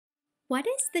What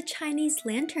is the Chinese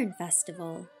Lantern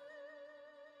Festival?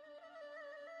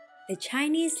 The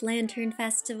Chinese Lantern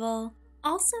Festival,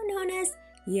 also known as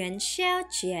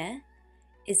Yuanxiaojie,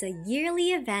 is a yearly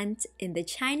event in the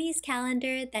Chinese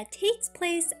calendar that takes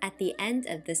place at the end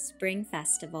of the Spring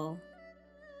Festival.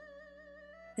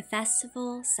 The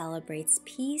festival celebrates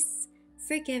peace,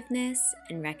 forgiveness,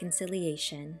 and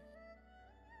reconciliation.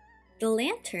 The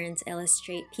lanterns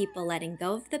illustrate people letting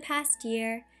go of the past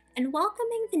year and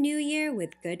welcoming the new year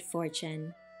with good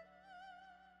fortune.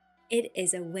 It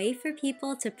is a way for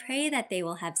people to pray that they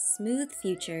will have smooth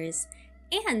futures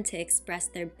and to express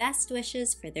their best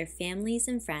wishes for their families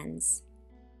and friends.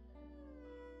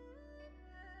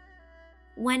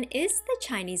 When is the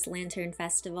Chinese Lantern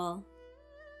Festival?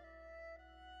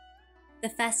 The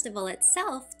festival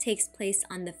itself takes place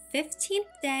on the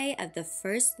 15th day of the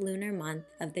first lunar month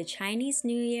of the Chinese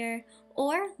New Year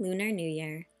or Lunar New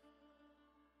Year.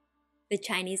 The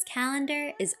Chinese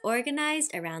calendar is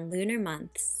organized around lunar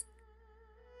months.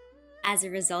 As a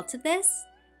result of this,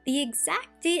 the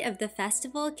exact date of the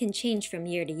festival can change from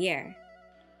year to year.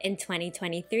 In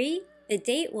 2023, the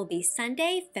date will be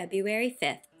Sunday, February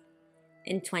 5th.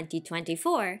 In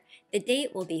 2024, the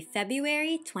date will be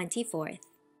February 24th.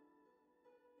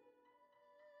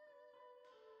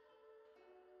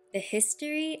 The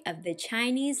history of the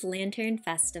Chinese Lantern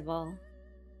Festival.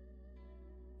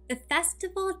 The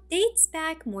festival dates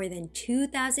back more than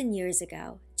 2,000 years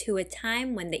ago to a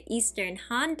time when the Eastern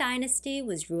Han Dynasty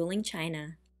was ruling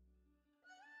China.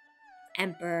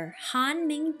 Emperor Han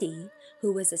Mingdi,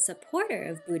 who was a supporter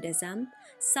of Buddhism,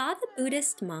 saw the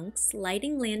Buddhist monks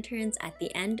lighting lanterns at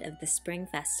the end of the Spring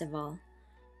Festival.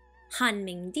 Han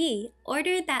Mingdi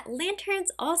ordered that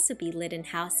lanterns also be lit in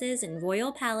houses and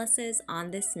royal palaces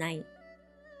on this night.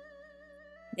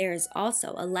 There is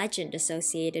also a legend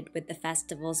associated with the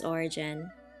festival's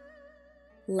origin.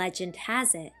 Legend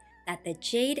has it that the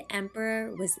Jade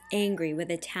Emperor was angry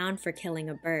with a town for killing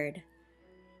a bird.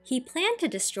 He planned to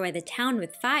destroy the town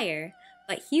with fire,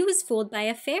 but he was fooled by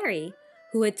a fairy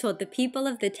who had told the people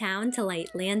of the town to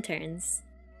light lanterns.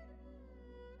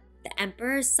 The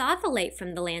emperor saw the light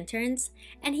from the lanterns,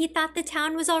 and he thought the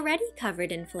town was already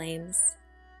covered in flames.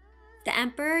 The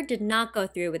emperor did not go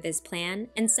through with his plan,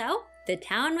 and so the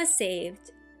town was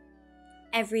saved.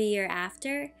 Every year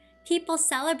after, people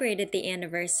celebrated the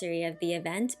anniversary of the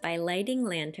event by lighting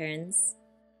lanterns.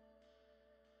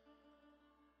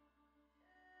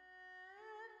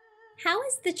 How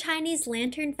is the Chinese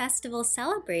Lantern Festival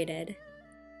celebrated?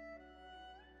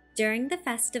 During the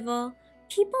festival,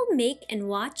 people make and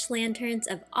watch lanterns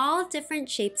of all different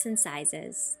shapes and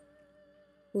sizes.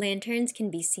 Lanterns can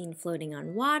be seen floating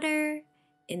on water,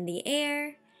 in the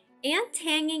air, and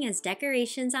hanging as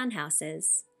decorations on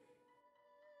houses.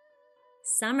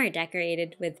 Some are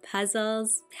decorated with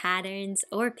puzzles, patterns,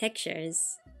 or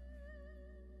pictures.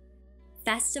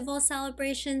 Festival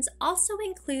celebrations also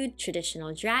include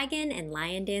traditional dragon and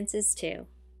lion dances too.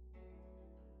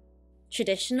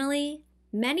 Traditionally,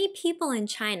 many people in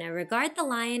China regard the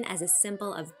lion as a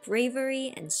symbol of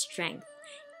bravery and strength,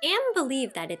 and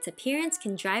believe that its appearance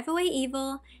can drive away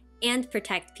evil and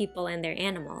protect people and their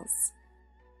animals.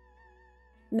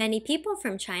 Many people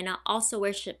from China also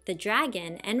worship the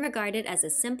dragon and regard it as a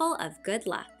symbol of good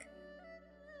luck.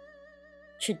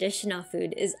 Traditional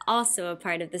food is also a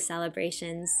part of the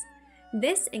celebrations.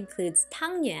 This includes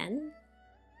tangyuan.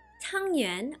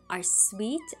 Tangyuan are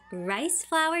sweet rice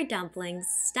flour dumplings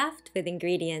stuffed with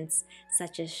ingredients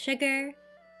such as sugar,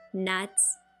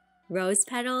 nuts, rose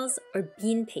petals, or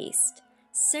bean paste,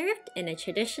 served in a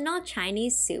traditional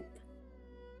Chinese soup.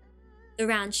 The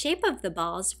round shape of the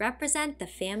balls represent the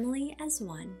family as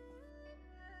one.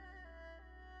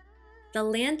 The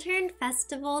Lantern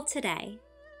Festival today.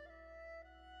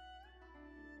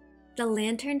 The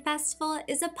Lantern Festival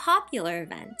is a popular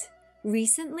event.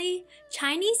 Recently,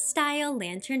 Chinese-style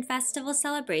Lantern Festival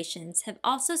celebrations have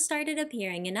also started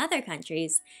appearing in other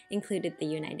countries, including the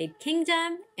United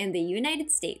Kingdom and the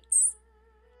United States.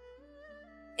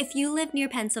 If you live near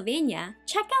Pennsylvania,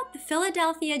 check out the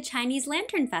Philadelphia Chinese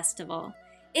Lantern Festival.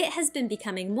 It has been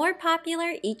becoming more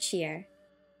popular each year.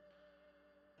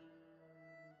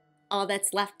 All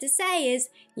that's left to say is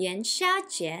元宵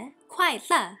节快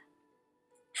乐!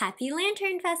 Happy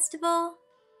Lantern Festival!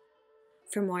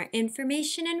 For more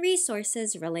information and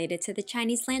resources related to the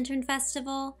Chinese Lantern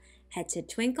Festival, head to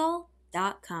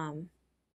twinkl.com.